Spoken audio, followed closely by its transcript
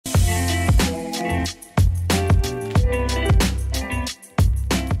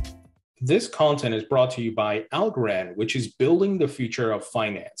This content is brought to you by Algorand, which is building the future of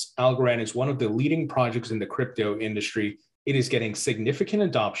finance. Algorand is one of the leading projects in the crypto industry. It is getting significant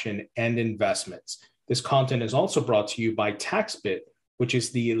adoption and investments. This content is also brought to you by TaxBit, which is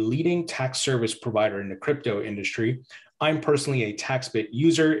the leading tax service provider in the crypto industry. I'm personally a TaxBit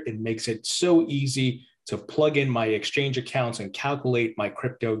user. It makes it so easy to plug in my exchange accounts and calculate my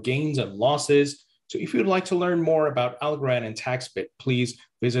crypto gains and losses. So if you'd like to learn more about Algorand and TaxBit, please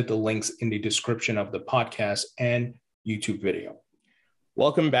visit the links in the description of the podcast and YouTube video.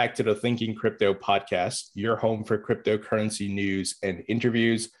 Welcome back to the Thinking Crypto podcast, your home for cryptocurrency news and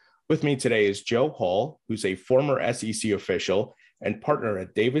interviews. With me today is Joe Hall, who's a former SEC official and partner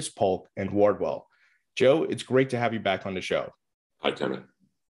at Davis Polk and Wardwell. Joe, it's great to have you back on the show. Hi, Tony.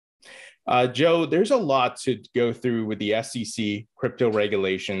 Joe, there's a lot to go through with the SEC crypto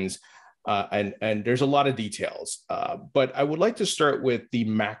regulations. And there's a lot of details, but I would like to start with the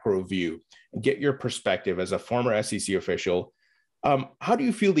macro view and get your perspective as a former SEC official. How do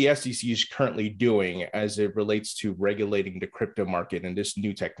you feel the SEC is currently doing as it relates to regulating the crypto market and this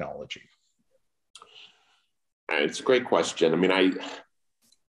new technology? It's a great question. I mean,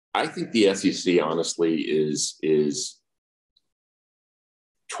 I think the SEC honestly is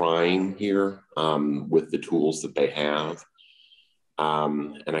trying here with the tools that they have,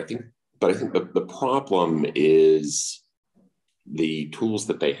 and I think the problem is the tools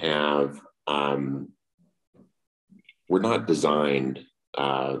that they have were not designed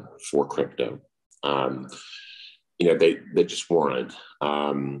for crypto. They just weren't,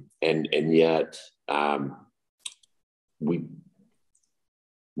 and yet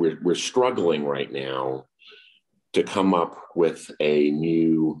we're struggling right now to come up with a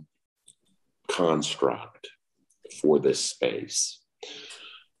new construct for this space.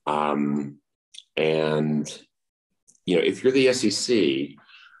 If you're the SEC,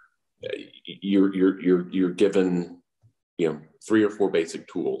 you're given, 3 or 4 basic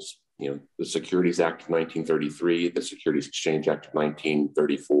tools. The Securities Act of 1933, the Securities Exchange Act of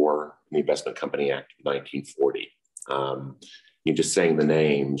 1934, and the Investment Company Act of 1940. You're just saying the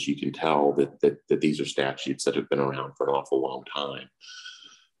names, you can tell that these are statutes that have been around for an awful long time.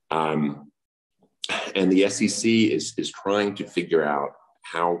 And the SEC is trying to figure out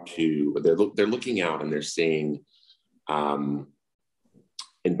how to, they're looking out and they're seeing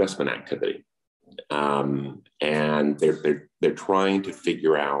investment activity, and they're trying to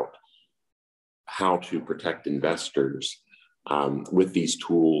figure out how to protect investors with these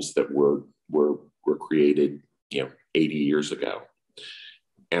tools that were created 80 years ago,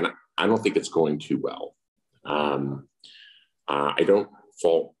 and I don't think it's going too well. I don't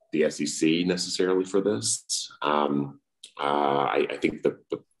fault the SEC necessarily for this. I think the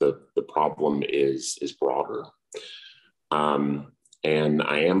problem is broader. And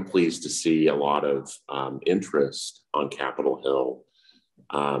I am pleased to see a lot of interest on Capitol Hill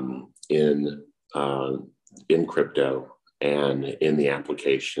in crypto and in the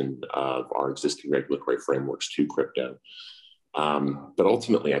application of our existing regulatory frameworks to crypto. But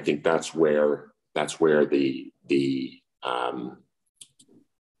ultimately, I think that's where the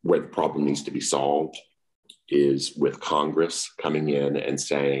problem needs to be solved, is with Congress coming in and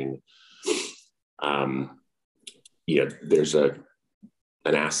saying, there's an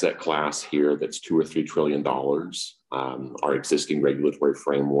asset class here that's $2 or $3 trillion. Our existing regulatory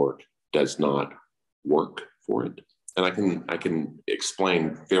framework does not work for it, and I can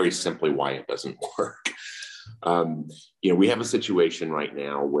explain very simply why it doesn't work. We have a situation right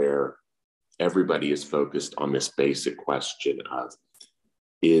now where everybody is focused on this basic question of,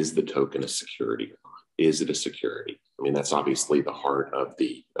 is the token a security or not? Is it a security? I mean, that's obviously the heart of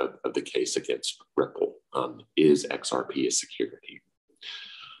the case against Ripple. Is XRP a security?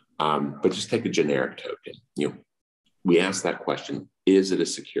 But just take a generic token. We ask that question, is it a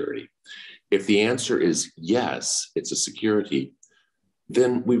security? If the answer is yes, it's a security,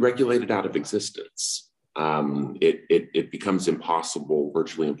 then we regulate it out of existence. It becomes impossible,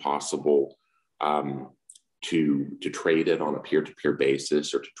 virtually impossible, to trade it on a peer-to-peer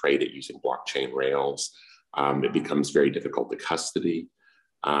basis or to trade it using blockchain rails. It becomes very difficult to custody.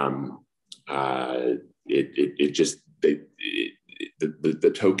 The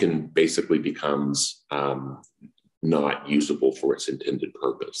token basically becomes not usable for its intended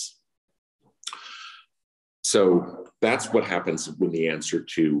purpose. So that's what happens when the answer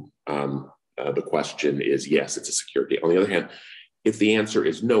to the question is yes, it's a security. On the other hand, if the answer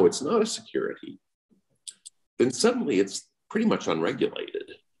is no, it's not a security, then suddenly it's pretty much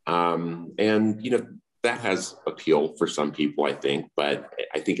unregulated. That has appeal for some people, I think, but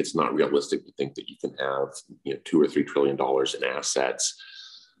I think it's not realistic to think that you can have $2 or $3 trillion in assets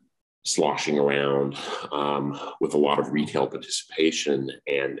sloshing around with a lot of retail participation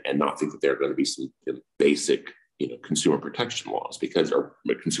and not think that there are going to be some basic consumer protection laws or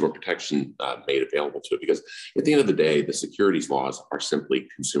consumer protection made available to it, because at the end of the day, the securities laws are simply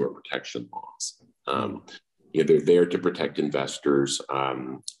consumer protection laws. They're there to protect investors.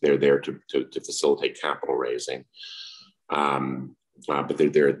 They're there to facilitate capital raising, but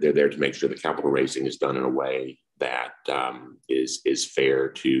they're there to make sure the capital raising is done in a way that is fair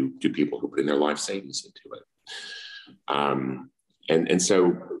to people who put in their life savings into it. And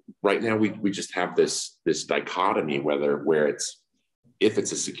so right now we just have this dichotomy where if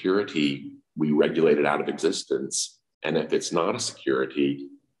it's a security, we regulate it out of existence, and if it's not a security,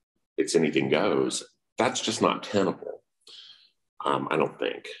 it's anything goes. That's just not tenable, I don't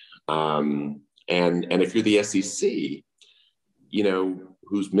think. And if you're the SEC,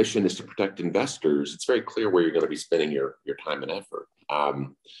 whose mission is to protect investors, it's very clear where you're going to be spending your time and effort.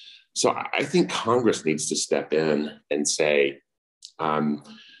 So I think Congress needs to step in and say,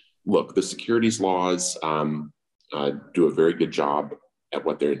 look, the securities laws do a very good job at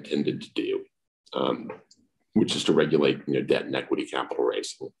what they're intended to do, which is to regulate debt and equity capital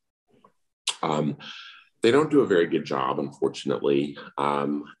raising. They don't do a very good job, unfortunately,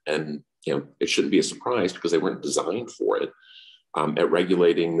 and it shouldn't be a surprise because they weren't designed for it, at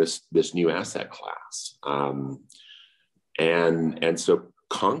regulating this new asset class. And so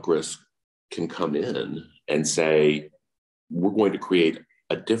Congress can come in and say, we're going to create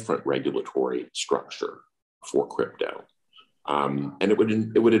a different regulatory structure for crypto. And it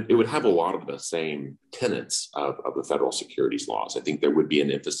would have a lot of the same tenets of the federal securities laws. I think there would be an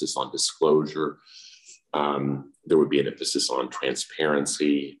emphasis on disclosure. There would be an emphasis on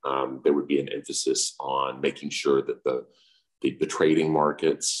transparency. There would be an emphasis on making sure that the trading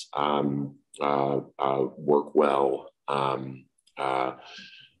markets work well. And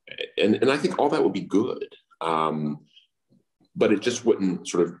I think all that would be good. But it just wouldn't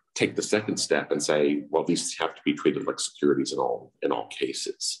sort of take the second step and say, well, these have to be treated like securities in all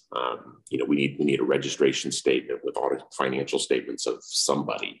cases. We need a registration statement with audited financial statements of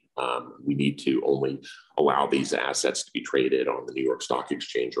somebody. We need to only allow these assets to be traded on the New York Stock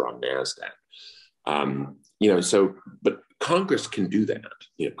Exchange or on NASDAQ. But Congress can do that.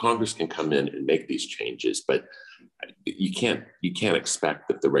 Congress can come in and make these changes, but you can't expect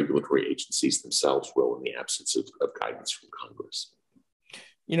that the regulatory agencies themselves will in the absence of guidance from Congress.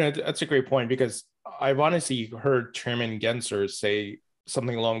 That's a great point, because I've honestly heard Chairman Gensler say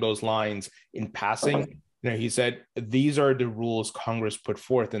something along those lines in passing. He said, these are the rules Congress put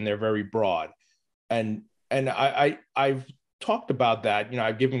forth, and they're very broad. And I've talked about that.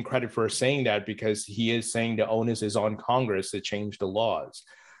 I've given credit for saying that, because he is saying the onus is on Congress to change the laws.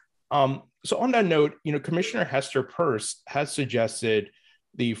 So on that note, Commissioner Hester Peirce has suggested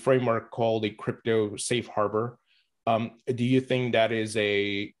the framework called a crypto safe harbor. Do you think that is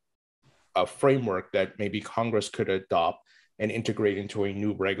a framework that maybe Congress could adopt and integrate into a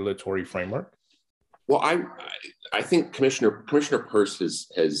new regulatory framework? Well, I think Commissioner Peirce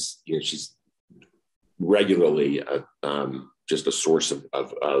has she's regularly just a source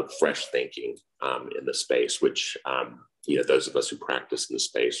of fresh thinking in the space, which those of us who practice in the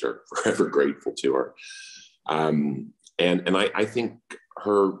space are forever grateful to her. And I think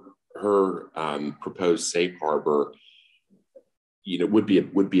her proposed safe harbor, would be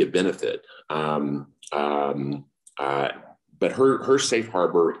a benefit. But her safe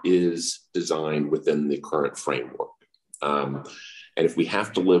harbor is designed within the current framework. And if we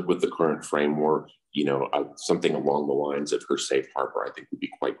have to live with the current framework, something along the lines of her safe harbor, I think would be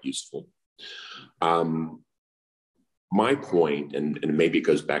quite useful. My point, and maybe it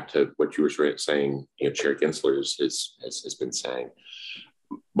goes back to what you were saying, Chair Gensler has been saying,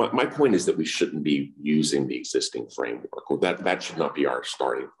 my point is that we shouldn't be using the existing framework, or that should not be our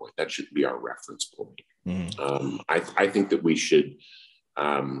starting point. That should be our reference point. Mm-hmm. I think that we should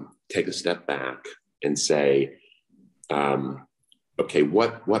take a step back and say, okay,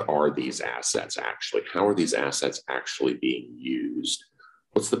 what are these assets actually? How are these assets actually being used?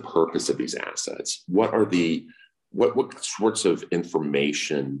 What's the purpose of these assets? What sorts of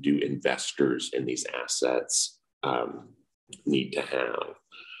information do investors in these assets need to have?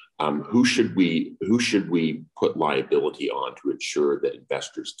 Who should we put liability on to ensure that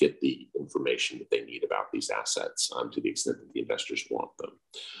investors get the information that they need about these assets to the extent that the investors want them?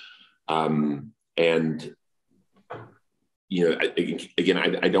 Again,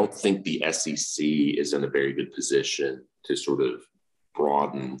 I don't think the SEC is in a very good position to sort of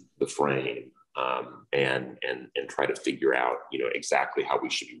broaden the frame and try to figure out, exactly how we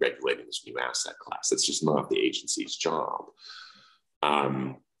should be regulating this new asset class. It's just not the agency's job.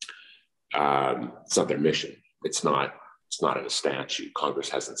 It's not their mission. It's not in a statute. Congress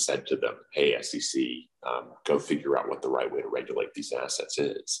hasn't said to them, hey, SEC, go figure out what the right way to regulate these assets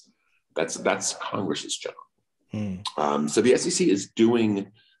is. That's Congress's job. So the SEC is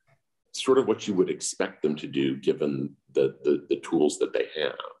doing sort of what you would expect them to do, given the tools that they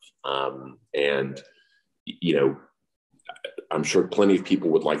have. And, you know, I'm sure plenty of people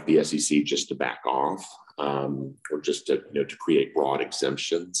would like the SEC just to back off, or just to, you know, to create broad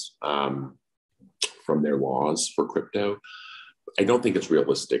exemptions from their laws for crypto. I don't think it's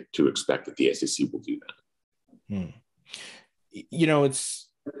realistic to expect that the SEC will do that. You know, it's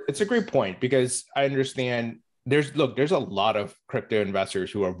a great point, because I understand there's a lot of crypto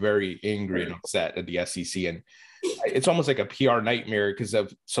investors who are very angry and upset at the SEC, and it's almost like a PR nightmare because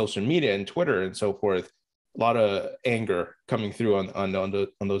of social media and Twitter and so forth. A lot of anger coming through on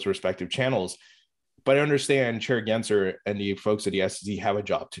those respective channels. But I understand Chair Gensler and the folks at the SEC have a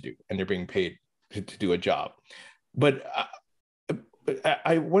job to do, and they're being paid to do a job. But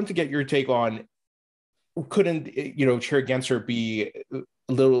I want to get your take on, couldn't, you know, Chair Gensler be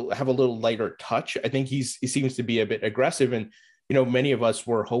have a little lighter touch? I think he seems to be a bit aggressive, and, you know, many of us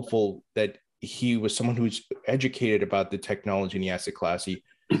were hopeful that he was someone who's educated about the technology and the asset class. He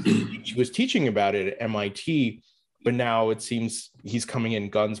was teaching about it at MIT, but now it seems he's coming in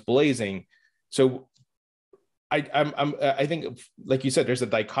guns blazing. So I think, like you said, there's a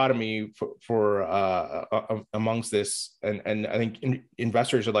dichotomy for amongst this, and I think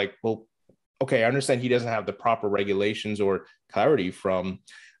investors are like, well, okay, I understand he doesn't have the proper regulations or clarity from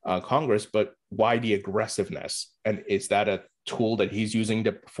Congress, but why the aggressiveness? And is that a tool that he's using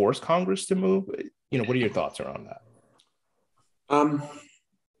to force Congress to move? You know, what are your thoughts around that?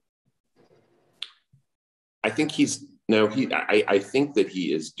 I think I think that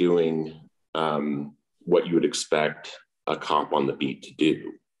he is doing what you would expect a cop on the beat to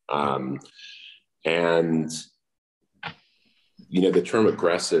do. And, you know, the term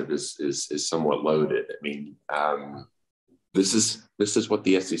aggressive is somewhat loaded. I mean, this is what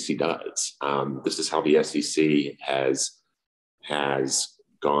the SEC does. This is how the SEC has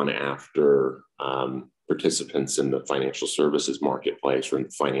gone after participants in the financial services marketplace or in the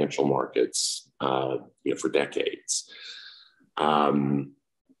financial markets, you know, for decades.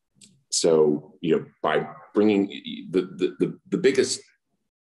 So, you know, by bringing the biggest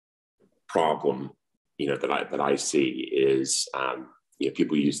problem, you know, that I see is, you know,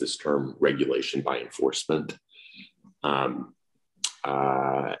 people use this term regulation by enforcement, and,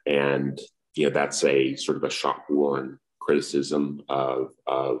 you know, that's a sort of a shop-worn criticism of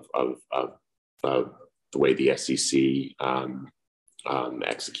the way the SEC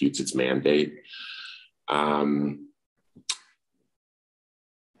executes its mandate.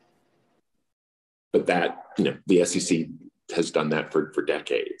 But that, you know, the SEC has done that for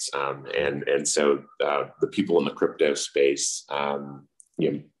decades. And so the people in the crypto space,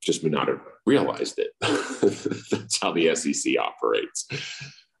 you know, just may not have realized it. That's how the SEC operates.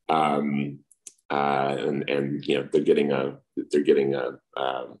 And you know, they're getting a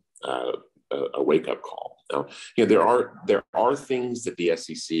wake-up call. Now, you know, there are things that the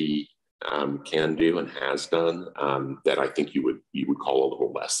SEC can do and has done that I think you would call a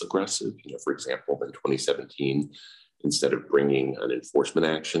little less aggressive. You know, for example, in 2017, instead of bringing an enforcement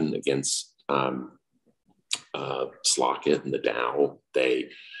action against Slockit and the DAO, they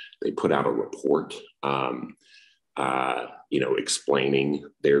put out a report, you know, explaining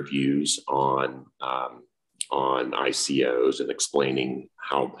their views on ICOs and explaining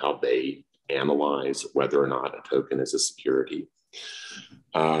how they analyze whether or not a token is a security.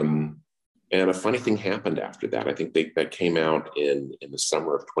 And a funny thing happened after that. I think that came out in the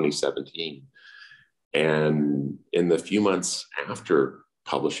summer of 2017. And in the few months after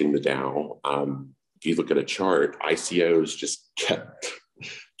publishing the DAO, if you look at a chart, ICOs just kept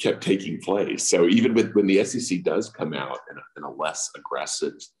taking place. So even when the SEC does come out in a less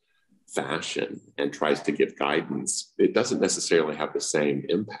aggressive fashion and tries to give guidance, it doesn't necessarily have the same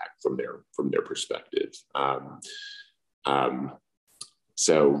impact from their perspective.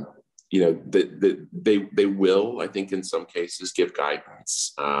 So, you know, they will, I think, in some cases give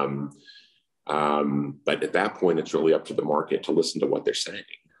guidance. But at that point, it's really up to the market to listen to what they're saying.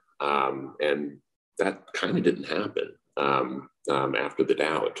 And that kind of didn't happen after the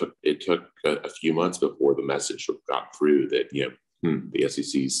DAO. It took a few months before the message got through that, you know, the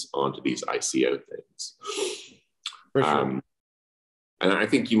SEC's onto these ICO things. For sure. And I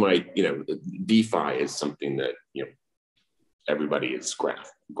think you might, you know, DeFi is something that, you know, everybody is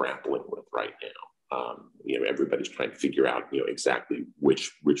grappling with right now. You know, everybody's trying to figure out, you know, exactly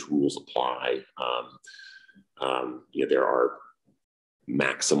which rules apply. You know, there are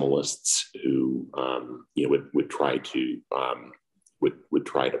maximalists who would try to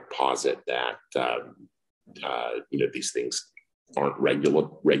posit that these things aren't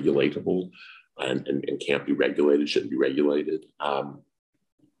regulatable and can't be regulated, shouldn't be regulated. I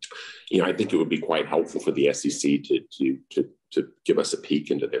think it would be quite helpful for the SEC to give us a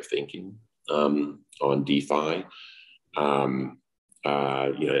peek into their thinking on DeFi.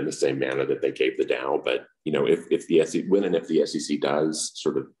 In the same manner that they gave the DAO. But if the SEC, when and if the SEC does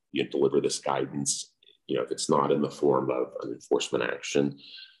sort of deliver this guidance, if it's not in the form of an enforcement action,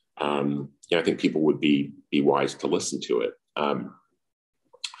 I think people would be wise to listen to it.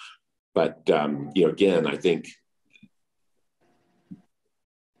 But again, I think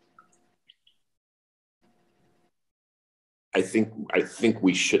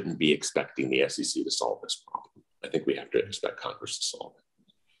we shouldn't be expecting the SEC to solve this problem. I think we have to expect Congress to solve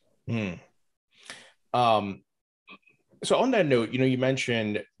it. So on that note, you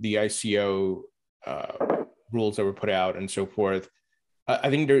mentioned the ICO rules that were put out and so forth. I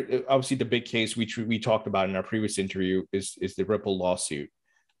think there, obviously the big case we talked about in our previous interview is the Ripple lawsuit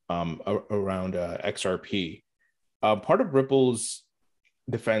around XRP. Part of Ripple's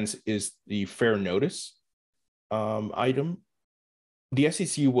defense is the fair notice item. The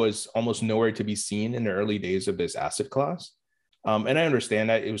SEC was almost nowhere to be seen in the early days of this asset class. And I understand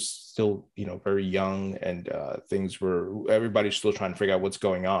that it was still, very young and everybody's still trying to figure out what's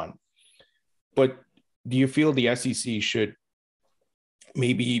going on. But do you feel the SEC should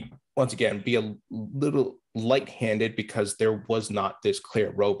maybe, once again, be a little light-handed because there was not this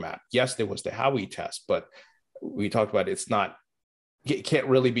clear roadmap? Yes, there was the Howey test, but we talked about it can't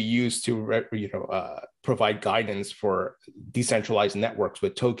really be used to provide guidance for decentralized networks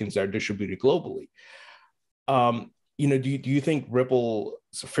with tokens that are distributed globally. Do you think Ripple's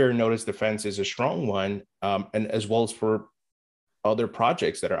fair notice defense is a strong one, and as well as for other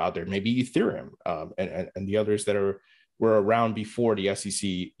projects that are out there, maybe Ethereum and the others that were around before the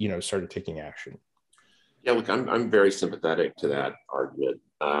SEC started taking action? Yeah, look, I'm very sympathetic to that argument.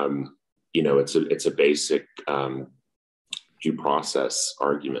 It's a basic due process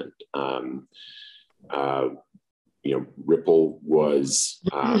argument. Ripple was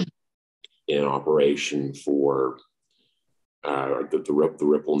in operation for the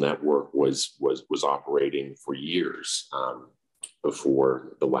Ripple network was operating for years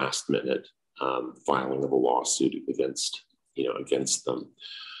before the last minute filing of a lawsuit against them.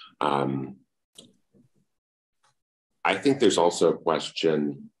 I think there's also a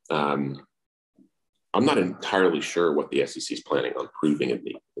question. I'm not entirely sure what the SEC is planning on proving in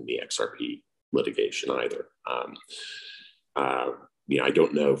the XRP litigation either. I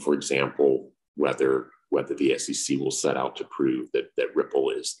don't know, for example, whether the SEC will set out to prove that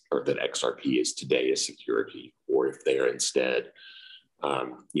Ripple is, or that XRP is today a security, or if they are instead,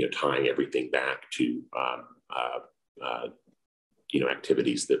 tying everything back to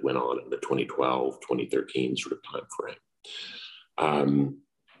activities that went on in the 2012, 2013 sort of time frame.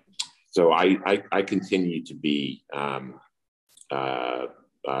 So I continue to be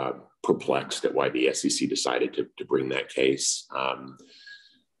perplexed at why the SEC decided to bring that case.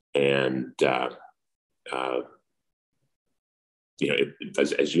 As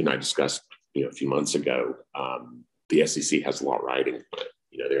you and I discussed, a few months ago, the SEC has a lot riding on it.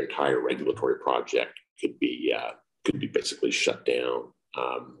 Their entire regulatory project could be basically shut down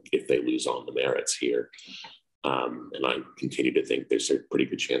if they lose on the merits here. And I continue to think there's a pretty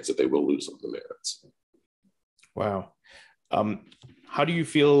good chance that they will lose on the merits. Wow. How do you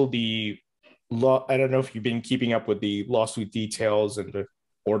feel the law? I don't know if you've been keeping up with the lawsuit details and the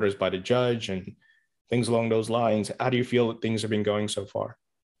orders by the judge and things along those lines. How do you feel that things have been going so far?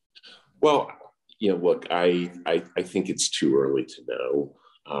 Well, look, I think it's too early to know.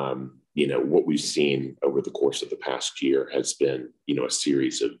 What we've seen over the course of the past year has been, a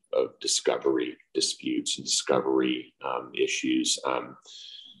series of discovery disputes and discovery issues. I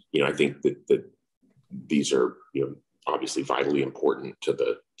think that these are, obviously vitally important to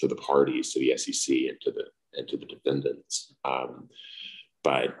the parties, to the SEC and to the defendants.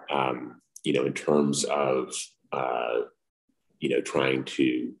 But in terms of trying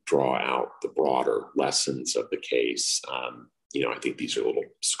to draw out the broader lessons of the case, I think these are little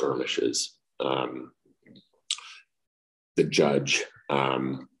skirmishes. The judge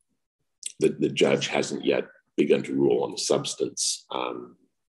hasn't yet begun to rule on the substance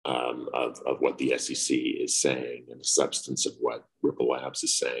of what the SEC is saying and the substance of what Ripple Labs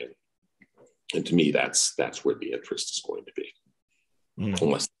is saying. And to me, that's where the interest is going to be,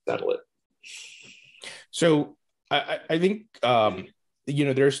 unless they settle it. So I think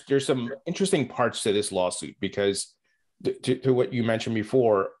there's some interesting parts to this lawsuit, because to what you mentioned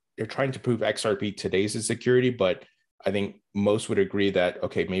before, you're trying to prove XRP today is a security, but I think most would agree that,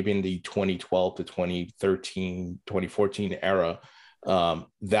 okay, maybe in the 2012 to 2013, 2014 era,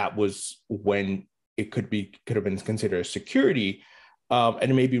 that was when it could have been considered a security.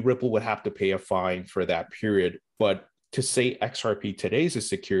 And maybe Ripple would have to pay a fine for that period. But to say XRP today is a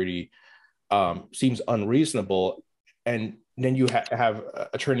security seems unreasonable. And then you have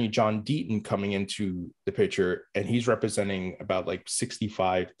attorney John Deaton coming into the picture, and he's representing about like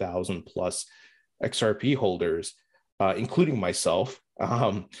 65,000 plus XRP holders, including myself.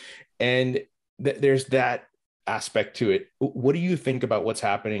 And there's that aspect to it. What do you think about what's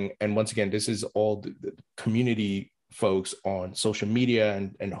happening? And once again, this is all the community folks on social media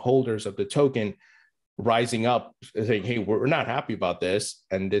and holders of the token rising up saying, hey, we're not happy about this,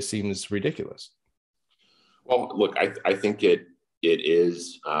 and this seems ridiculous. Well, look, I think it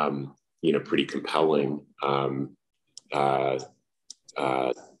is pretty compelling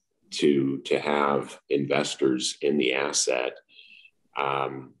to have investors in the asset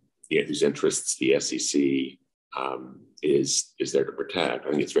whose interests the SEC is there to protect.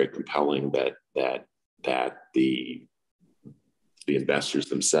 I think it's very compelling that the investors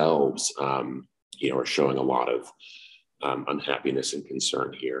themselves are showing a lot of unhappiness and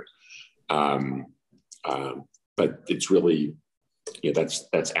concern here. But it's really, that's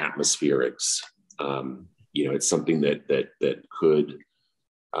atmospherics. It's something that could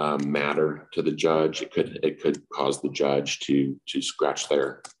matter to the judge. It could cause the judge to scratch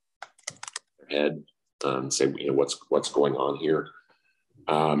their head and say, what's going on here.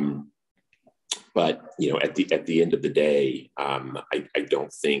 But at the end of the day, I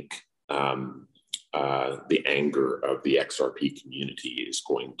don't think the anger of the XRP community is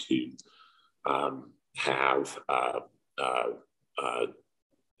going to have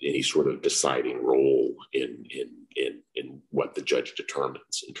any sort of deciding role in what the judge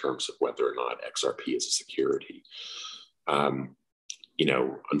determines in terms of whether or not XRP is a security.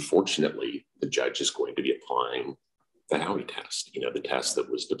 Unfortunately, the judge is going to be applying the Howey test, the test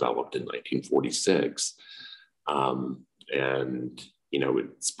that was developed in 1946. And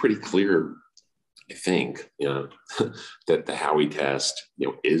it's pretty clear, I think, that the Howey test,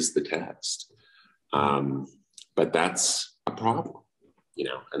 is the test. But that's a problem,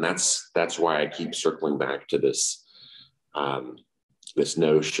 and that's why I keep circling back to this this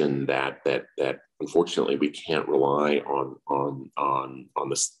notion that unfortunately we can't rely on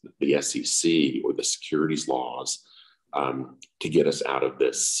the SEC or the securities laws to get us out of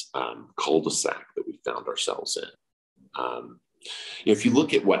this cul-de-sac that we found ourselves in. If you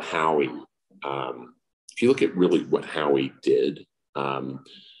look at what Howey, if you look at really what Howey did, all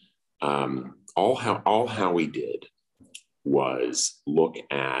Howey did was look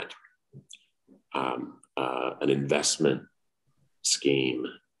at an investment scheme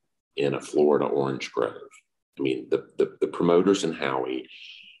in a Florida orange grove. I mean, the promoters in Howey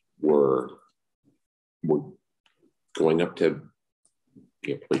were going up to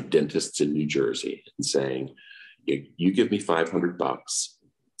dentists in New Jersey and saying, you give me $500,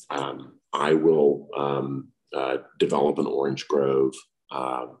 I will develop an orange grove,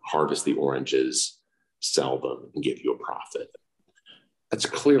 harvest the oranges, sell them, and give you a profit. That's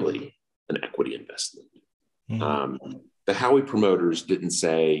clearly an equity investment. Mm-hmm. The Howey promoters didn't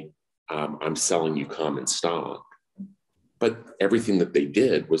say, I'm selling you common stock, but everything that they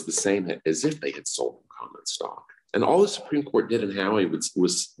did was the same as if they had sold them common stock. And all the Supreme Court did in Howey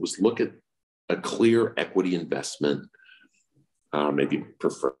was look at a clear equity investment, maybe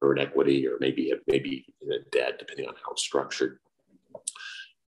preferred equity or maybe debt, depending on how it's structured.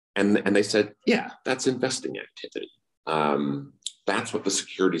 And they said, yeah, that's investing activity. That's what the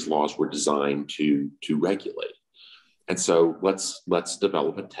securities laws were designed to regulate. And so let's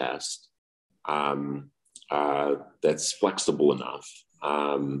develop a test that's flexible enough,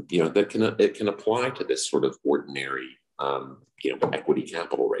 that it can apply to this sort of ordinary, equity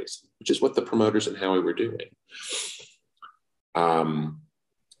capital raising, which is what the promoters in Howey were doing.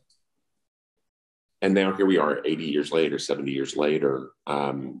 And now here we are 80 years later, 70 years later,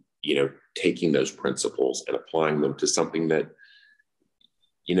 taking those principles and applying them to something that,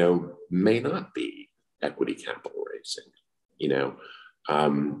 may not be equity capital raising.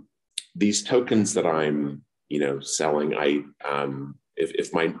 These tokens that I'm, selling,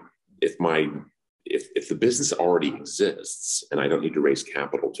 if the business already exists and I don't need to raise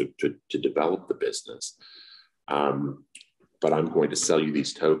capital to develop the business, but I'm going to sell you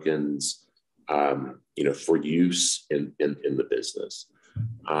these tokens, for use in the business.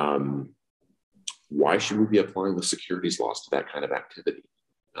 Why should we be applying the securities laws to that kind of activity?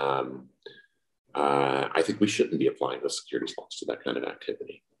 I think we shouldn't be applying those securities laws to that kind of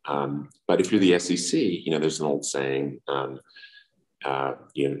activity. But if you're the SEC, there's an old saying,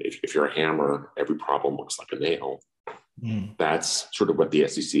 if you're a hammer, every problem looks like a nail. That's sort of what the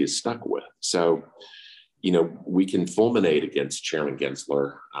SEC is stuck with. So, we can fulminate against Chairman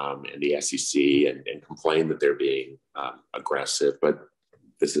Gensler and the SEC and complain that they're being aggressive, but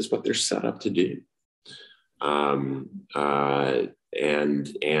this is what they're set up to do. And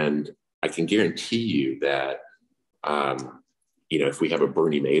I can guarantee you that, if we have a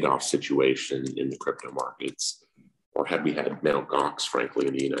Bernie Madoff situation in the crypto markets, or had we had Mt. Gox, frankly,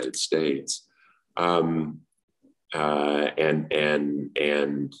 in the United States,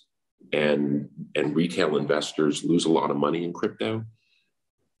 and retail investors lose a lot of money in crypto,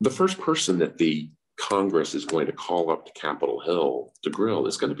 the first person that the Congress is going to call up to Capitol Hill to grill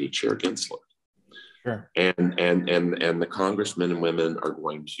is going to be Chair Gensler. Sure. And the congressmen and women are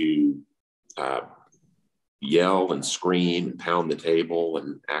going to yell and scream and pound the table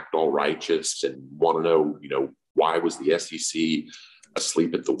and act all righteous and want to know, why was the SEC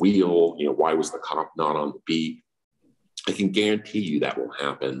asleep at the wheel? Why was the cop not on the beat? I can guarantee you that will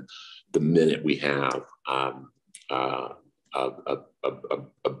happen the minute we have a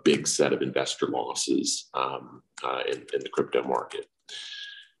big set of investor losses in the crypto market.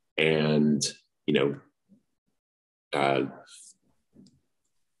 And,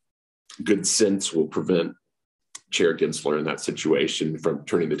 good sense will prevent Chair Gensler in that situation from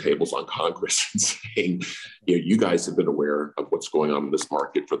turning the tables on Congress and saying, you guys have been aware of what's going on in this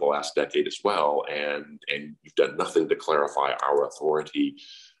market for the last decade as well, and you've done nothing to clarify our authority,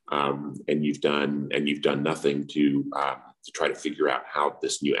 and you've done nothing to try to figure out how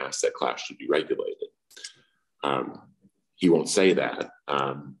this new asset class should be regulated. He won't say that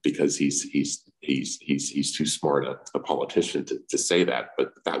because he's too smart a politician to say that,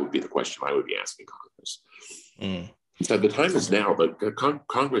 but that would be the question I would be asking Congress. So the time is now, but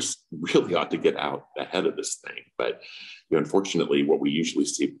Congress really ought to get out ahead of this thing. But unfortunately, what we usually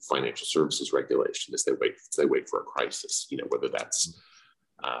see with financial services regulation is they wait for a crisis. Whether that's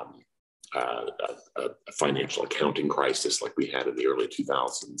a financial accounting crisis like we had in the early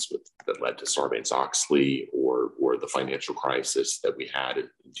 2000s that led to Sarbanes-Oxley, or the financial crisis that we had in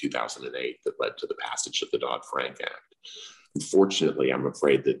 2008 that led to the passage of the Dodd-Frank Act. Unfortunately, I'm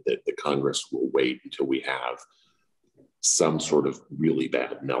afraid that the Congress will wait until we have some sort of really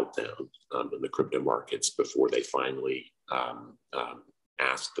bad meltdown in the crypto markets before they finally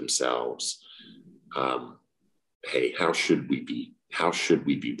ask themselves, hey, how should we be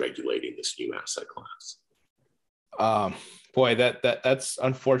regulating this new asset class? Boy, that's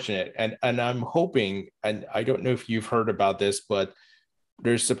unfortunate. And I'm hoping, and I don't know if you've heard about this, but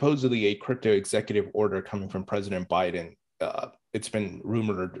there's supposedly a crypto executive order coming from President Biden. It's been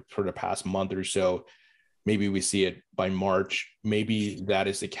rumored for the past month or so. Maybe we see it by March. Maybe that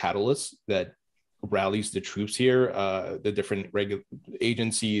is the catalyst that rallies the troops here, the different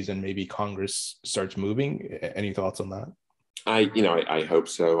agencies, and maybe Congress starts moving. Any thoughts on that? I hope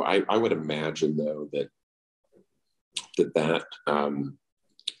so. I would imagine, though, that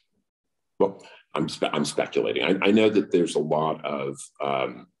well, I'm speculating. I know that there's a lot of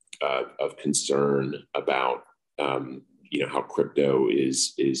concern about how crypto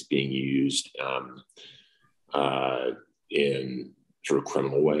is being used in sort of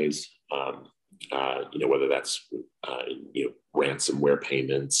criminal ways. Whether that's ransomware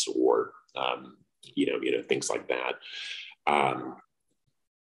payments or things like that.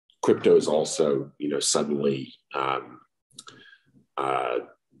 Crypto is also suddenly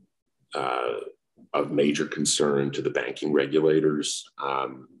of major concern to the banking regulators,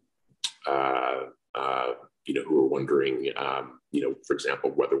 who are wondering, for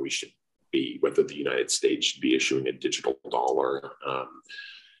example, whether the United States should be issuing a digital dollar,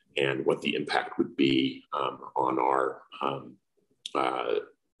 and what the impact would be on our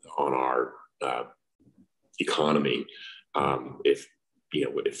economy if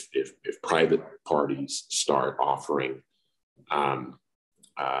private parties start offering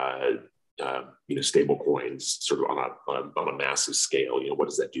stable coins sort of on a massive scale. What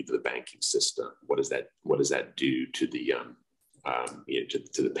does that do to the banking system? What does that do to the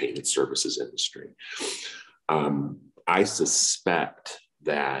to the payment services industry? I suspect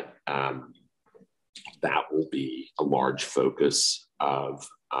that that will be a large focus of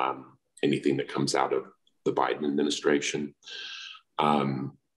anything that comes out of the Biden administration.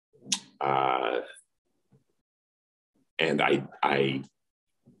 And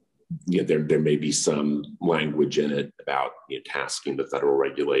there may be some language in it about tasking the federal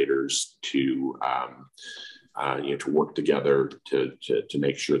regulators to work together to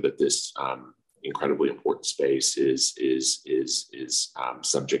make sure that this incredibly important space is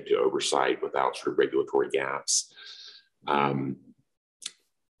subject to oversight without sort of regulatory gaps. But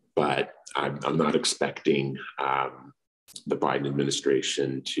I'm not expecting the Biden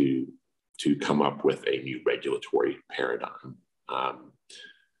administration to come up with a new regulatory paradigm. I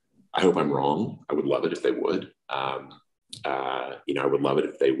hope I'm wrong. I would love it if they would. I would love it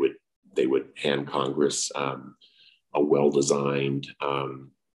if they would hand Congress a well-designed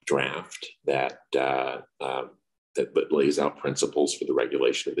draft that lays out principles for the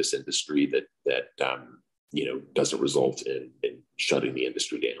regulation of this industry that doesn't result in shutting the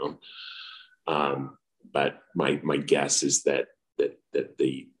industry down. But my guess is that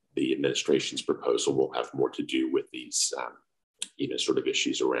the administration's proposal will have more to do with these sort of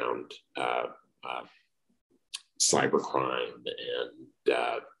issues around cybercrime and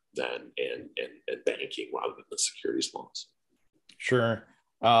banking rather than the securities laws. Sure.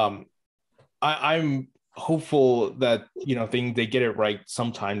 I'm hopeful that they get it right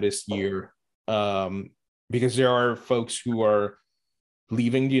sometime this year, because there are folks who are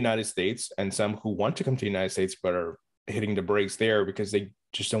leaving the United States and some who want to come to the United States but are hitting the brakes there because they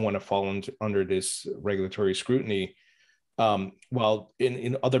just don't want to fall under this regulatory scrutiny. While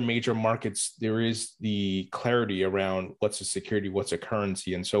in other major markets, there is the clarity around what's a security, what's a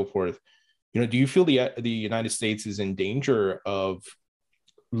currency, and so forth. Do you feel the United States is in danger of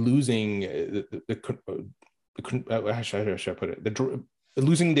losing how should I put it?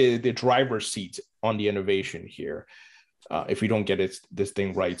 Losing the driver's seat on the innovation here if we don't get this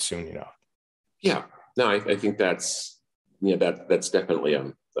thing right soon enough? Yeah, no, I think that's definitely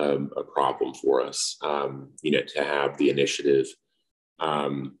a problem for us. To have the initiative,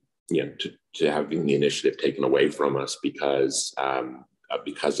 to having the initiative taken away from us because of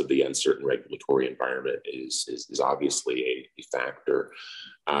the uncertain regulatory environment is obviously a factor.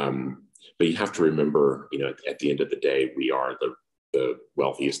 But you have to remember, at the end of the day, we are the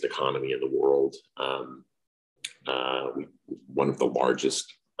wealthiest economy in the world. One of the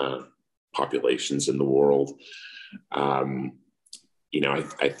largest populations in the world. I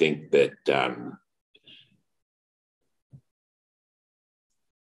think that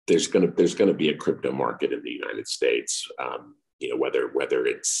there's going to be a crypto market in the United States. Whether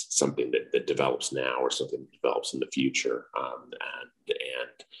it's something that develops now or something that develops in the future, I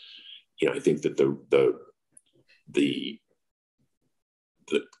think that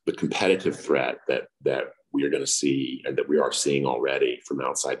the competitive threat that we are going to see and that we are seeing already from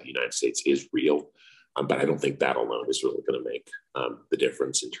outside the United States is real. But I don't think that alone is really going to make the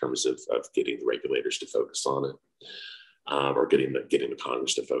difference in terms of getting the regulators to focus on it, or getting the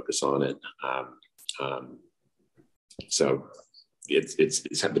Congress to focus on it. So it's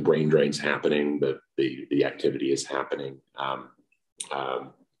the brain drain's happening, the activity is happening,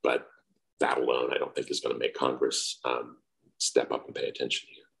 but that alone I don't think is going to make Congress step up and pay attention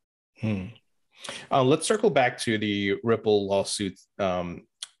here. Let's circle back to the Ripple lawsuit. I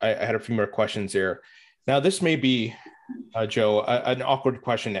had a few more questions there. Now, this may be, Joe, an awkward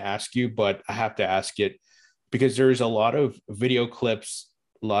question to ask you, but I have to ask it because there's a lot of video clips,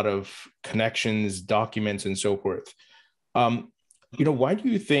 a lot of connections, documents, and so forth. Why do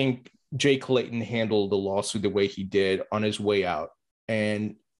you think Jay Clayton handled the lawsuit the way he did on his way out?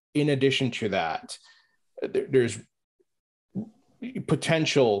 And in addition to that, there's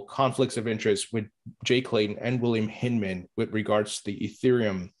potential conflicts of interest with Jay Clayton and William Hinman with regards to the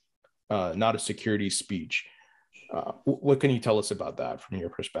Ethereum not a security speech. What can you tell us about that from your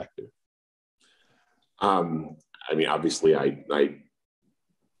perspective? Obviously, I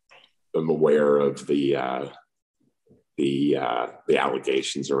am aware of the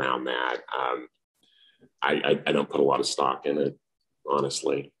allegations around that. I don't put a lot of stock in it,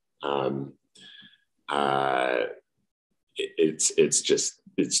 honestly. It's just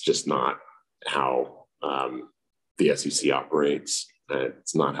not how the SEC operates.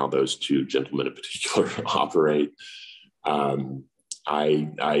 It's not how those two gentlemen in particular operate. I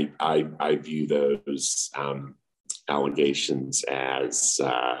view those allegations as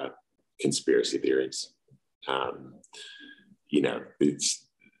conspiracy theories. It's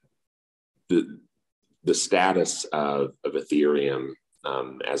the status of Ethereum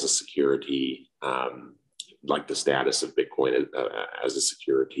as a security, like the status of Bitcoin as a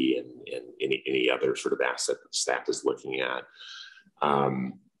security and any other sort of asset that the staff is looking at,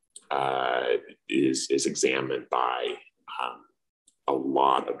 is examined by a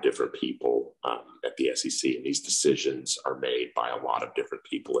lot of different people at the SEC, and these decisions are made by a lot of different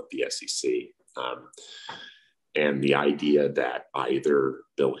people at the SEC. And the idea that either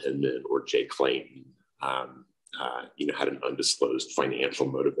Bill Hinman or Jay Clayton, had an undisclosed financial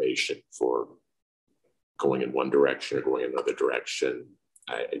motivation for going in one direction or going in another direction.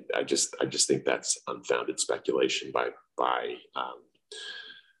 I just think that's unfounded speculation by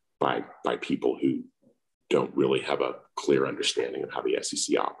people who don't really have a clear understanding of how the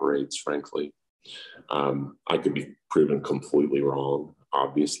SEC operates, frankly. I could be proven completely wrong,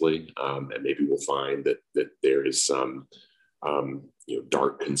 obviously, and maybe we'll find that there is some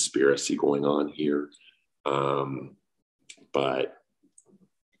dark conspiracy going on here. But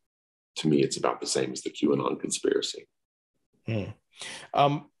to me, it's about the same as the QAnon conspiracy. But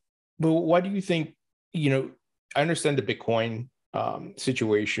why do you think, I understand the Bitcoin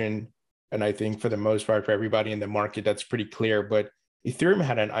situation, and I think for the most part, for everybody in the market, that's pretty clear, but Ethereum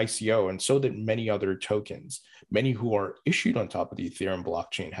had an ICO, and so did many other tokens. Many who are issued on top of the Ethereum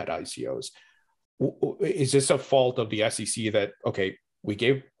blockchain had ICOs. Is this a fault of the SEC that, okay, we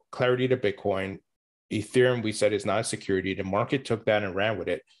gave clarity to Bitcoin, Ethereum, we said, is not a security. The market took that and ran with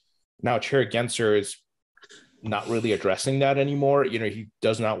it. Now, Chair Gensler is not really addressing that anymore. He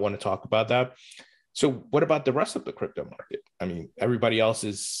does not want to talk about that. So what about the rest of the crypto market? I mean, everybody else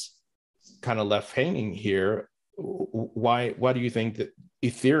is kind of left hanging here. Why do you think that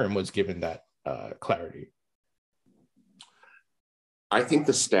Ethereum was given that clarity? I think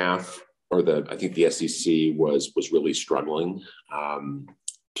the staff I think the SEC was really struggling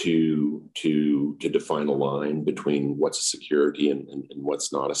to define a line between what's a security and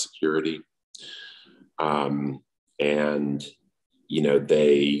what's not a security. I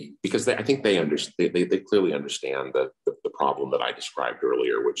think they clearly understand the problem that I described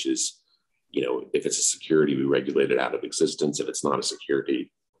earlier, which is, if it's a security, we regulate it out of existence. If it's not a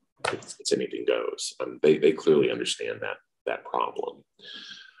security, it's anything goes. They clearly understand that problem.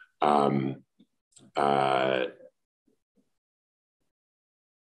 And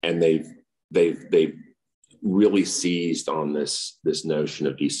they've really seized on this notion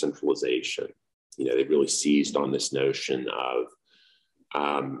of decentralization. They've really seized on this notion of,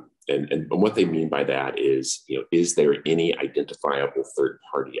 and what they mean by that is, is there any identifiable third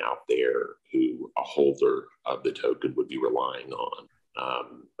party out there who a holder of the token would be relying on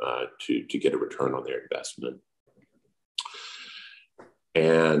to get a return on their investment?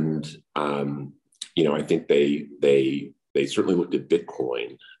 And I think they certainly looked at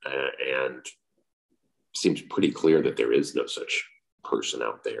Bitcoin and seems pretty clear that there is no such person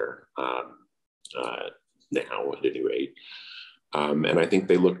out there now, at any rate. And I think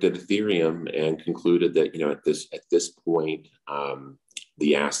they looked at Ethereum and concluded that at this point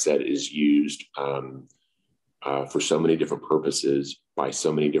the asset is used for so many different purposes by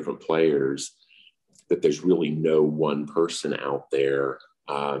so many different players that there's really no one person out there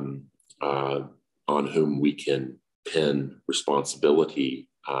on whom we can pin responsibility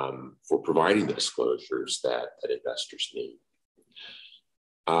for providing the disclosures that investors need.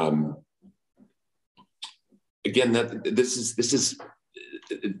 Again, it's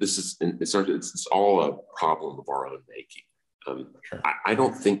all a problem of our own making. Sure. I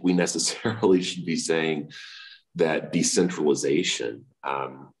don't think we necessarily should be saying that decentralization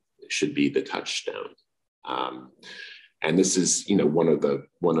should be the touchstone. And this is, one of the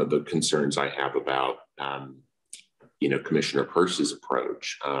concerns I have about, Commissioner Peirce's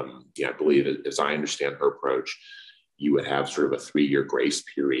approach. I believe, as I understand her approach, you would have sort of a 3-year grace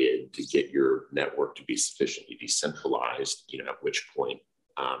period to get your network to be sufficiently decentralized, at which point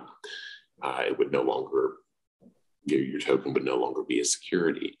it would no longer, your token would no longer be a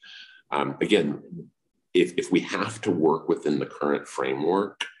security. Again, if we have to work within the current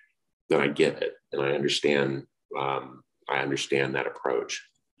framework, then I get it. And I understand that approach.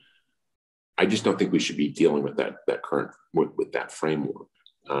 I just don't think we should be dealing with that framework.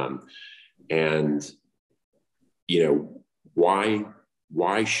 Why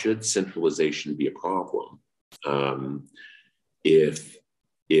should centralization be a problem if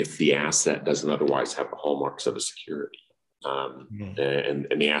the asset doesn't otherwise have the hallmarks of a security, and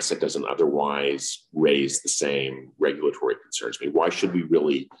the asset doesn't otherwise raise the same regulatory concerns? I mean, why should we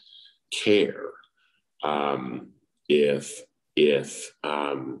really care if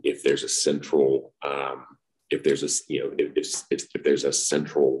there's a central if there's a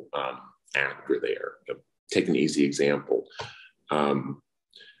central actor there? Take an easy example.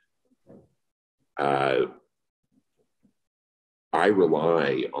 I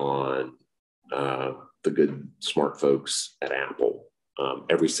rely on the good smart folks at Apple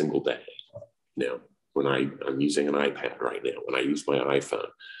every single day. When I'm using an iPad right now, when I use my iPhone,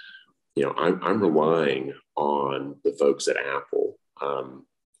 I'm relying on the folks at Apple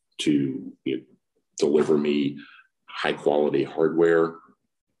to deliver me high quality hardware,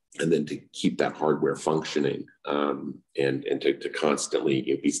 and then to keep that hardware functioning, and to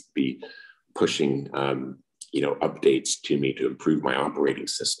constantly be pushing updates to me to improve my operating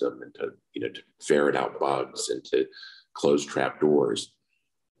system and to ferret out bugs and to close trap doors.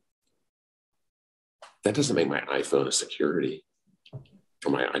 That doesn't make my iPhone a security,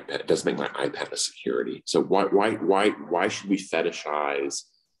 or my iPad. It doesn't make my iPad a security. So why should we fetishize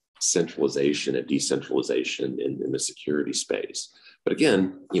centralization and decentralization in the security space? But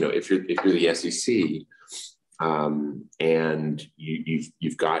again, if you're the SEC, and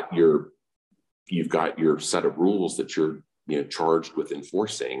you've got your set of rules that you're charged with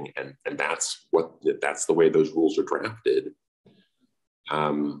enforcing, and that's the way those rules are drafted.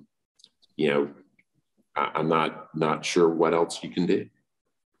 I'm not sure what else you can do.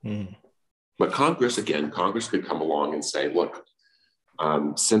 But Congress could come along and say, look,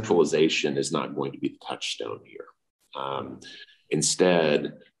 centralization is not going to be the touchstone here.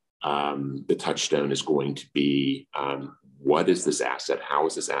 Instead, the touchstone is going to be, what is this asset? How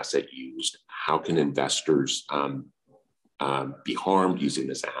is this asset used? How can investors be harmed using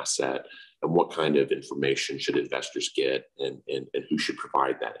this asset? And what kind of information should investors get, and who should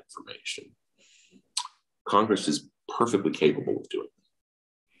provide that information? Congress is perfectly capable of doing it.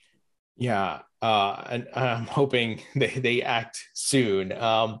 Yeah, and I'm hoping they act soon.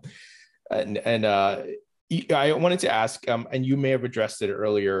 I wanted to ask, and you may have addressed it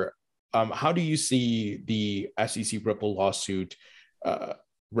earlier, how do you see the SEC Ripple lawsuit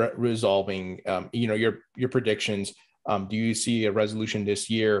resolving? Your predictions. Do you see a resolution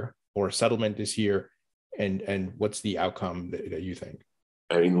this year or a settlement this year? And what's the outcome that you think?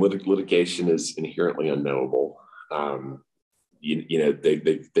 I mean, litigation is inherently unknowable.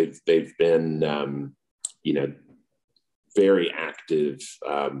 They've been very active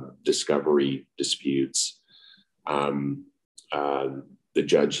discovery disputes. The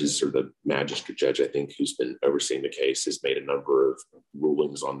judges, or the magistrate judge, I think, who's been overseeing the case, has made a number of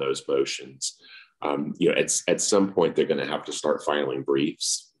rulings on those motions. At some point, they're going to have to start filing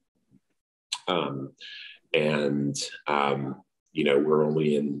briefs. We're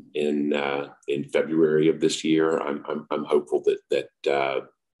only in February of this year. I'm hopeful that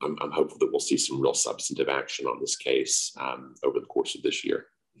I'm hopeful that we'll see some real substantive action on this case over the course of this year.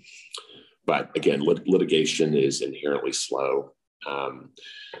 But again, litigation is inherently slow,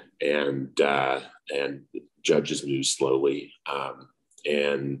 and judges move slowly,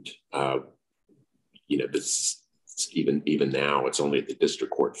 this even now it's only at the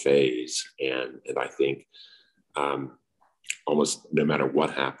district court phase, and I think. Almost no matter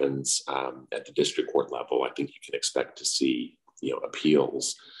what happens at the district court level, I think you can expect to see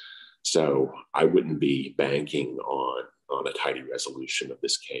appeals. So I wouldn't be banking on a tidy resolution of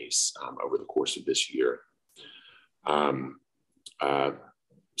this case over the course of this year.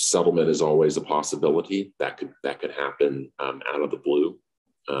 Settlement is always a possibility that could happen out of the blue.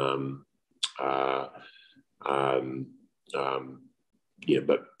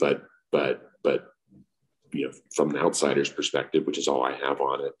 But from an outsider's perspective, which is all I have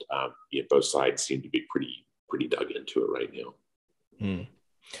on it, both sides seem to be pretty dug into it right now.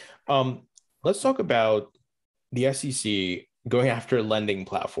 Let's talk about the SEC going after lending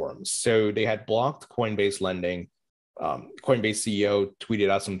platforms. So they had blocked Coinbase lending. Coinbase CEO tweeted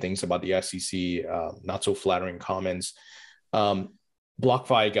out some things about the SEC, not so flattering comments.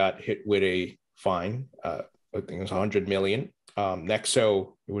 BlockFi got hit with a fine. I think it was 100 million.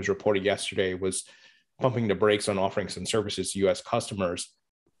 Nexo, it was reported yesterday, was pumping the brakes on offering some services to U.S. customers.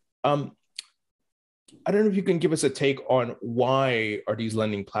 I don't know if you can give us a take on why are these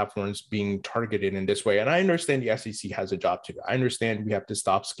lending platforms being targeted in this way? And I understand the SEC has a job to do. I understand we have to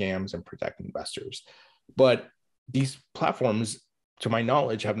stop scams and protect investors. But these platforms, to my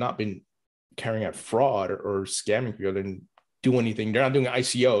knowledge, have not been carrying out fraud or scamming people. They didn't do anything. They're not doing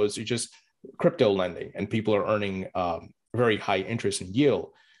ICOs. It's just crypto lending, and people are earning very high interest and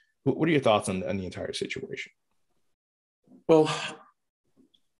yield. What are your thoughts on the entire situation? Well,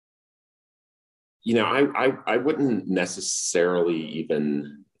 I wouldn't necessarily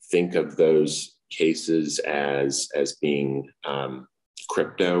even think of those cases as being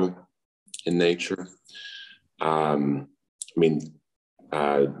crypto in nature. They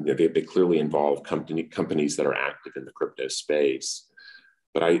clearly involve companies that are active in the crypto space.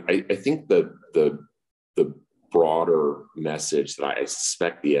 But I think the broader message that I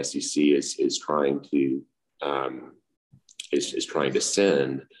suspect the SEC is trying to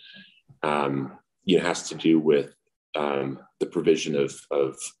send has to do with the provision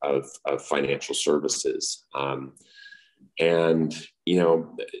of financial services,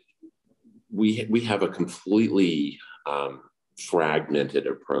 we have a completely fragmented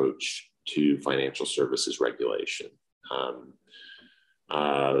approach to financial services regulation.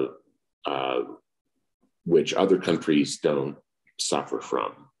 which other countries don't suffer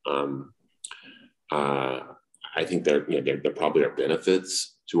from. I think there probably are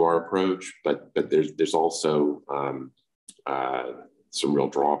benefits to our approach, but there's also some real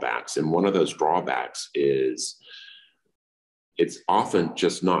drawbacks. And one of those drawbacks is it's often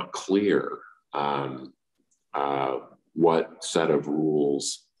just not clear what set of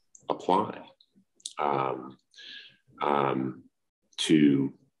rules apply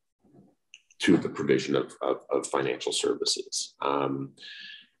to the provision of financial services,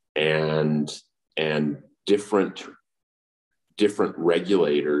 and different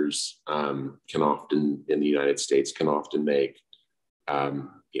regulators can often, in the United States, can often make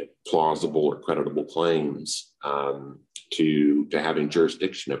plausible or creditable claims to having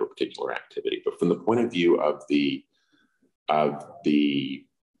jurisdiction over a particular activity. But from the point of view of the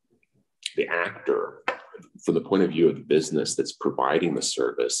actor, from the point of view of the business that's providing the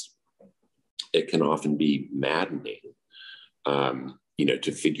service, it can often be maddening,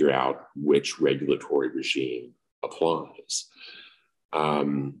 to figure out which regulatory regime applies.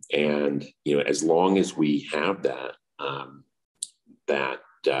 And as long as we have that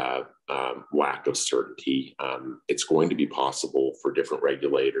lack of certainty, it's going to be possible for different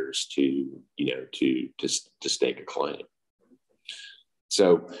regulators to stake a claim.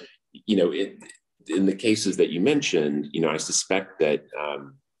 So, in the cases that you mentioned, I suspect that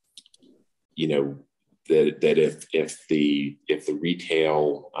that if the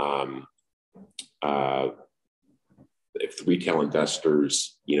retail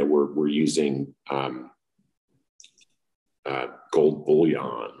investors were using gold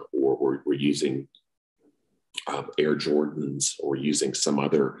bullion, or we're using Air Jordans, or using some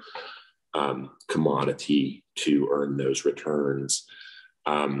other commodity to earn those returns,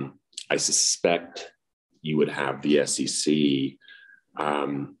 I suspect you would have the SEC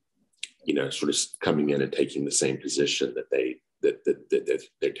sort of coming in and taking the same position that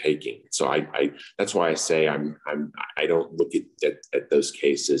they're taking. So I that's why I say I don't look at those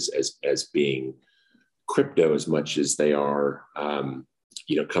cases as being crypto as much as they are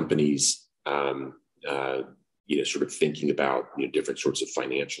companies sort of thinking about different sorts of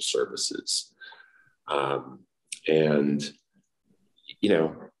financial services, and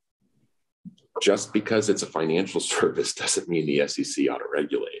just because it's a financial service doesn't mean the SEC ought to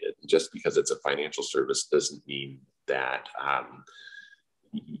regulate it. Just because it's a financial service doesn't mean that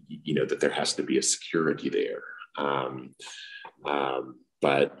that there has to be a security there.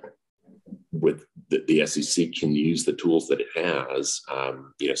 But with the SEC can use the tools that it has,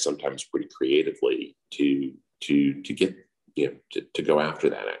 sometimes pretty creatively to get to go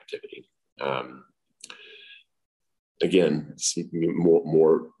after that activity. Again,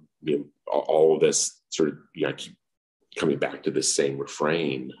 more all of this sort of I keep coming back to the same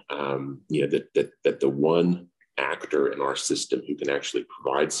refrain, that the one actor in our system who can actually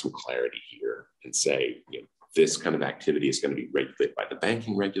provide some clarity here and say, this kind of activity is going to be regulated by the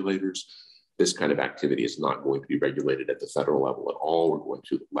banking regulators. This kind of activity is not going to be regulated at the federal level at all. We're going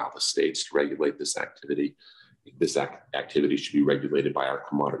to allow the states to regulate this activity. This activity should be regulated by our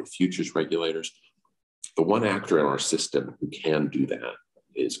commodity futures regulators. The one actor in our system who can do that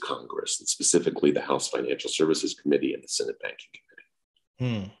is Congress, and specifically the House Financial Services Committee and the Senate Banking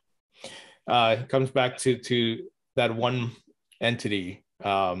Committee. It comes back to that one entity,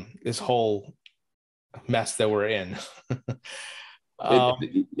 this whole mess that we're in.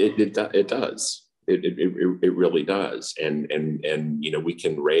 It does. It really does. And we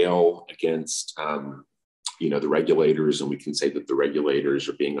can rail against the regulators, and we can say that the regulators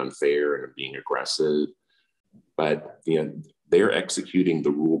are being unfair and are being aggressive, but they're executing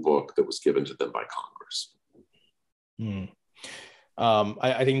the rule book that was given to them by Congress.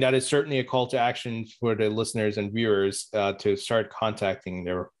 I think that is certainly a call to action for the listeners and viewers to start contacting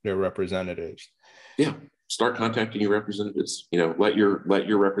their representatives. Yeah, start contacting your representatives. Let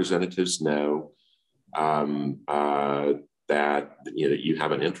your representatives know that you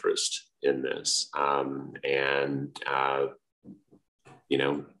have an interest in this,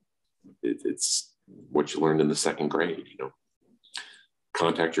 it's what you learned in the second grade.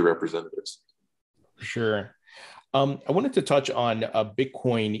 Contact your representatives. Sure. I wanted to touch on a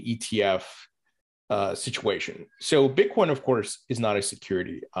Bitcoin ETF situation. So Bitcoin, of course, is not a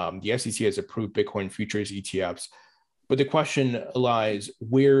security. The SEC has approved Bitcoin futures ETFs, but the question lies,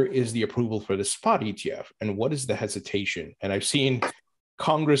 where is the approval for the spot ETF, and what is the hesitation? And I've seen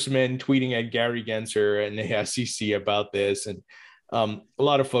congressmen tweeting at Gary Gensler and the SEC about this, and a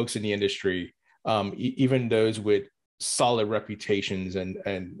lot of folks in the industry, even those with solid reputations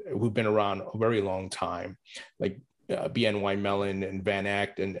and who've been around a very long time, like BNY Mellon and Van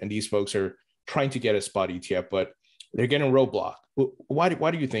Act, and these folks are trying to get a spot ETF, but they're getting roadblocked. Why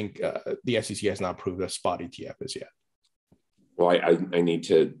do you think the SEC has not approved a spot ETF as yet? Well, I need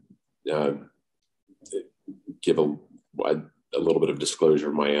to give a little bit of disclosure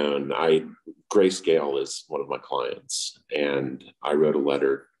of my own. Grayscale is one of my clients, and I wrote a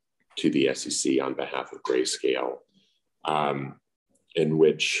letter to the SEC on behalf of Grayscale, in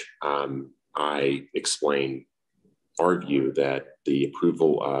which I explained our view that the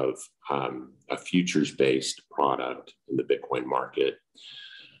approval of a futures-based product in the Bitcoin market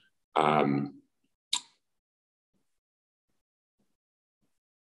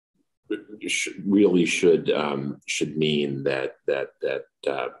should mean that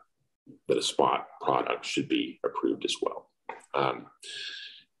a spot product should be approved as well. I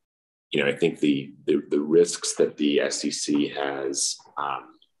think the risks that the SEC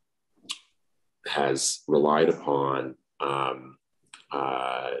has relied upon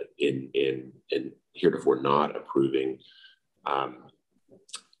in heretofore not approving a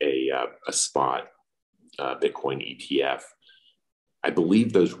spot Bitcoin ETF. I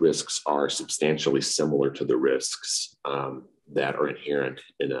believe those risks are substantially similar to the risks that are inherent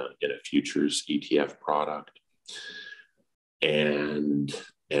in a futures ETF product. And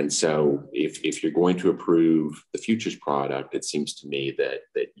so if you're going to approve the futures product, it seems to me that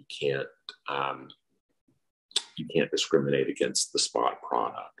you can't discriminate against the spot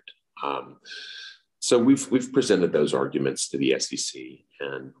product. So we've presented those arguments to the SEC,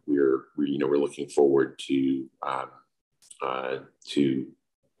 and we're looking forward to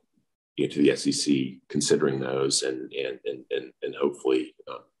the SEC considering those and hopefully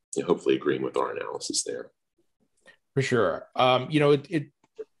agreeing with our analysis there. For sure.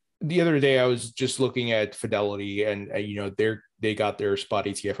 The other day I was just looking at Fidelity, and they got their spot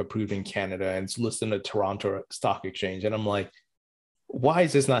ETF approved in Canada, and it's listed in the Toronto Stock Exchange, and I'm like, why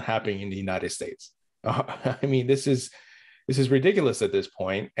is this not happening in the United States? I mean, this is ridiculous at this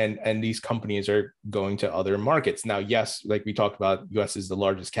point, and these companies are going to other markets now. Yes, like we talked about, US is the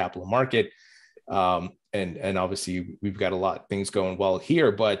largest capital market, and obviously we've got a lot of things going well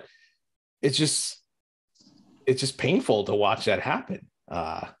here, but it's just painful to watch that happen.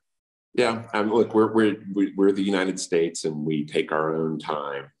 Look, we're the United States, and we take our own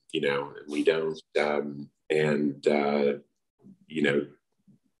time, and we don't,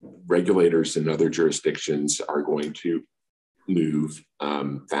 regulators in other jurisdictions are going to move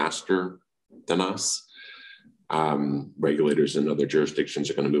faster than us. Regulators in other jurisdictions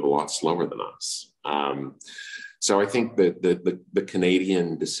are going to move a lot slower than us. So I think that the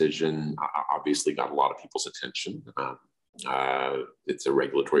Canadian decision obviously got a lot of people's attention. It's a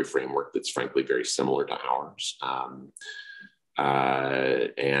regulatory framework that's frankly very similar to ours. I'm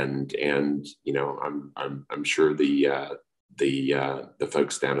sure the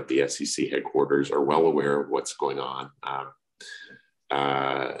folks down at the SEC headquarters are well aware of what's going on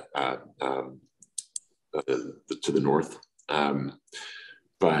to the north,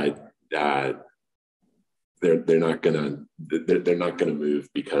 but they're not going to move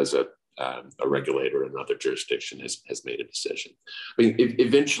because a regulator in another jurisdiction has made a decision. I mean,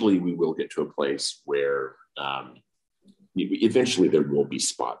 eventually we will get to a place where eventually there will be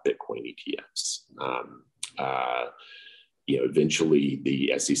spot Bitcoin ETFs. Eventually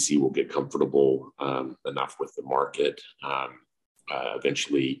the SEC will get comfortable enough with the market.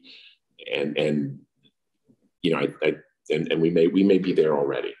 Eventually, and we may be there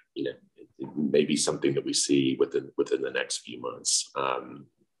already. It may be something that we see within the next few months.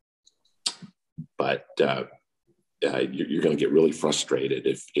 But you're going to get really frustrated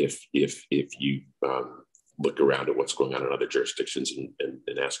if you look around at what's going on in other jurisdictions and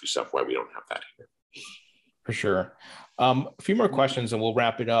ask yourself why we don't have that here. For sure. A few more questions and we'll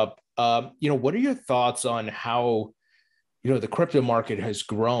wrap it up. What are your thoughts on how, the crypto market has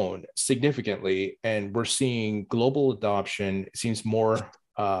grown significantly, and we're seeing global adoption? It seems more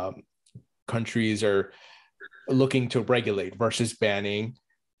countries are looking to regulate versus banning.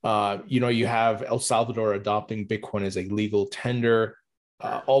 You have El Salvador adopting Bitcoin as a legal tender.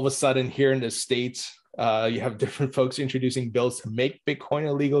 All of a sudden here in the States, you have different folks introducing bills to make Bitcoin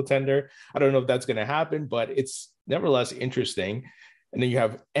a legal tender. I don't know if that's going to happen, but it's nevertheless interesting. And then you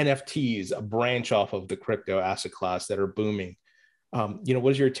have NFTs, a branch off of the crypto asset class, that are booming.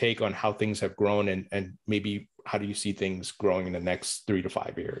 What is your take on how things have grown, and maybe how do you see things growing in the next 3 to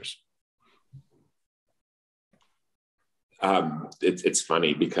 5 years? It's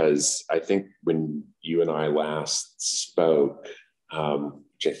funny because I think when you and I last spoke,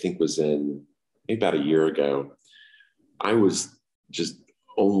 which I think was in maybe about a year ago, I was just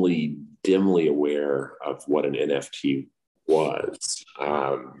only dimly aware of what an NFT was.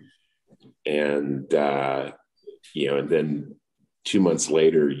 And and then 2 months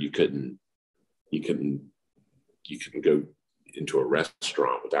later, you couldn't go into a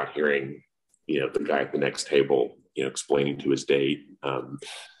restaurant without hearing, the guy at the next table, explaining to his date,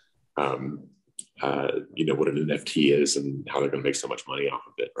 what an NFT is and how they're going to make so much money off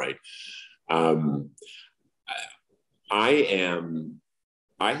of it, right?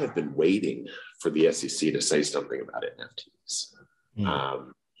 I have been waiting for the SEC to say something about NFTs.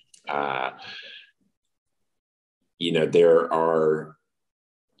 There are,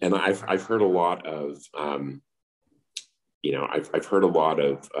 and I've heard a lot of, I've heard a lot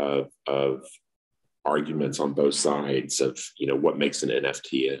of arguments on both sides of, what makes an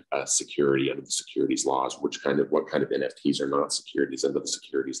NFT a security under the securities laws, what kind of NFTs are not securities under the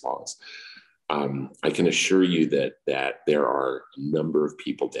securities laws. I can assure you that there are a number of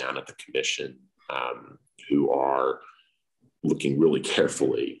people down at the commission who are looking really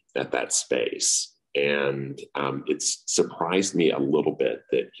carefully at that space. And it's surprised me a little bit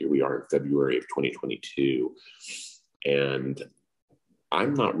that here we are in February of 2022, and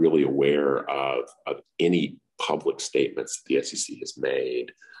I'm not really aware of any public statements that the SEC has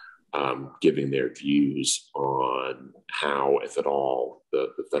made giving their views on how, if at all, the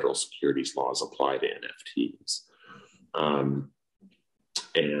federal securities laws apply to NFTs.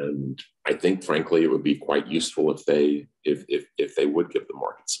 And I think, frankly, it would be quite useful if they would give the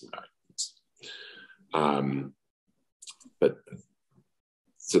market some guidance. But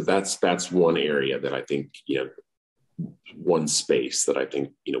so that's one area that I think, one space that I think,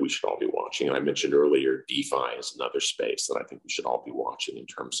 we should all be watching. And I mentioned earlier, DeFi is another space that I think we should all be watching in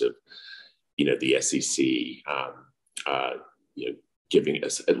terms of, the SEC, giving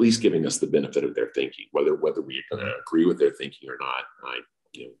us the benefit of their thinking, whether we're going to agree with their thinking or not.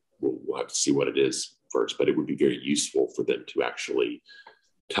 We'll have to see what it is first, but it would be very useful for them to actually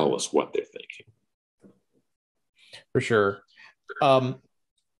tell us what they're thinking. For sure.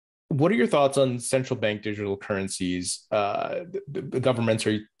 What are your thoughts on central bank digital currencies? The governments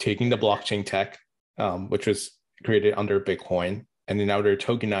are taking the blockchain tech, which was created under Bitcoin, and then now they're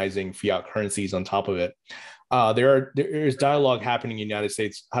tokenizing fiat currencies on top of it. There is dialogue happening in the United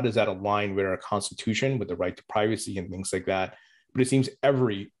States. How does that align with our Constitution, with the right to privacy and things like that? But it seems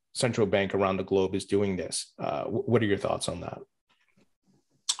every central bank around the globe is doing this. What are your thoughts on that?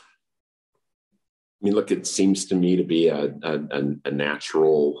 I mean, look, it seems to me to be a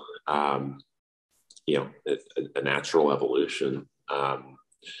natural, a natural evolution.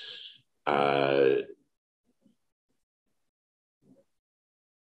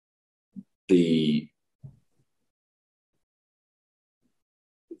 The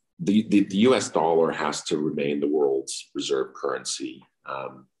U.S. dollar has to remain the world's reserve currency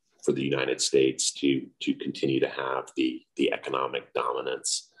for the United States to continue to have the economic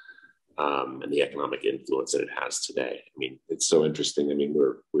dominance and the economic influence that it has today. I mean, it's so interesting. I mean,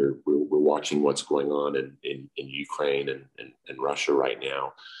 we're watching what's going on in Ukraine and Russia right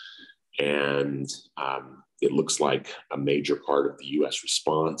now, and it looks like a major part of the U.S.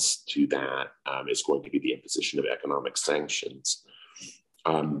 response to that is going to be the imposition of economic sanctions.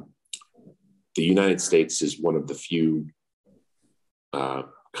 The United States is one of the few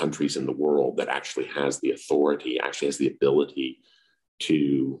countries in the world that actually has the authority, actually has the ability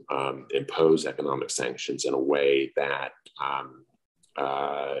to impose economic sanctions in a way that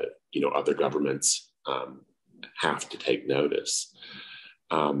other governments have to take notice.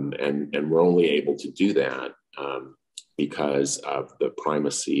 And we're only able to do that because of the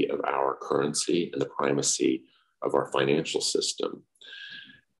primacy of our currency and the primacy of our financial system.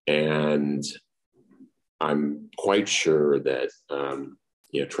 And I'm quite sure that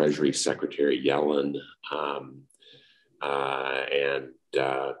Treasury Secretary Yellen and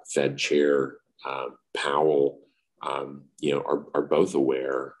Fed Chair Powell, are both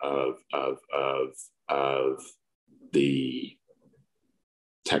aware of the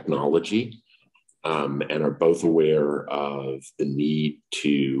technology and are both aware of the need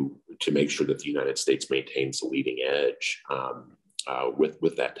to make sure that the United States maintains the leading edge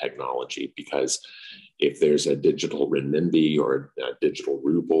with that technology. Because if there's a digital renminbi or a digital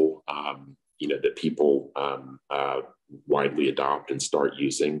ruble, that people widely adopt and start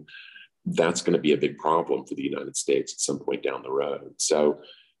using, that's going to be a big problem for the United States at some point down the road. So,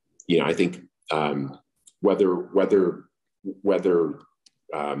 I think whether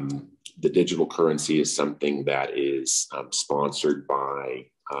the digital currency is something that is sponsored by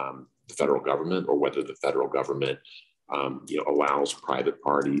the federal government, or whether the federal government allows private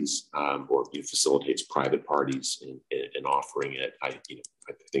parties or facilitates private parties in offering it, I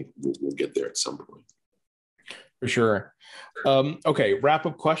think we'll get there at some point. For sure. Okay,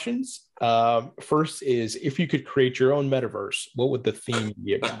 wrap-up questions. First is, if you could create your own metaverse, what would the theme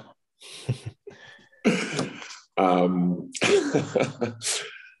be about?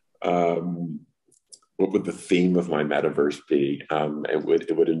 What would the theme of my metaverse be?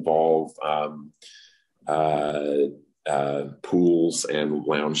 It would involve pools and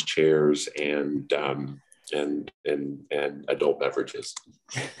lounge chairs and adult beverages.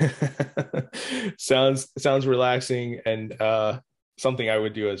 Sounds relaxing, and something I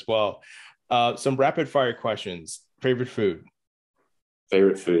would do as well. Some rapid fire questions. Favorite food?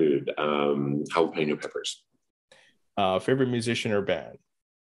 Favorite food, jalapeno peppers. Favorite musician or band?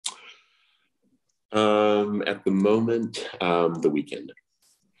 At the moment, The Weeknd.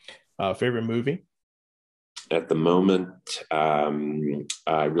 Favorite movie? At the moment,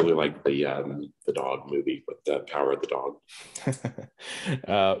 I really like the dog movie with the Power of the Dog.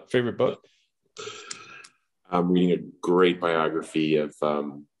 Favorite book? I'm reading a great biography of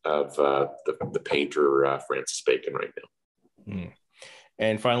the painter Francis Bacon right now. Mm.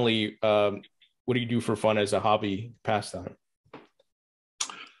 And finally, what do you do for fun as a hobby pastime?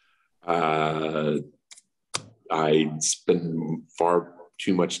 I spend far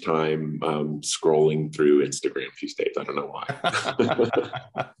too much time scrolling through Instagram these days. I don't know why.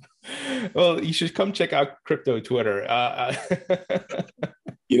 Well, you should come check out crypto Twitter.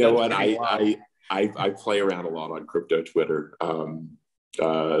 You know what? I play around a lot on crypto Twitter,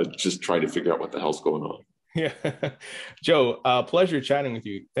 just trying to figure out what the hell's going on. Yeah. Joe, pleasure chatting with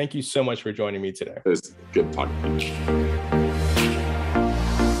you. Thank you so much for joining me today. It was good talking to you.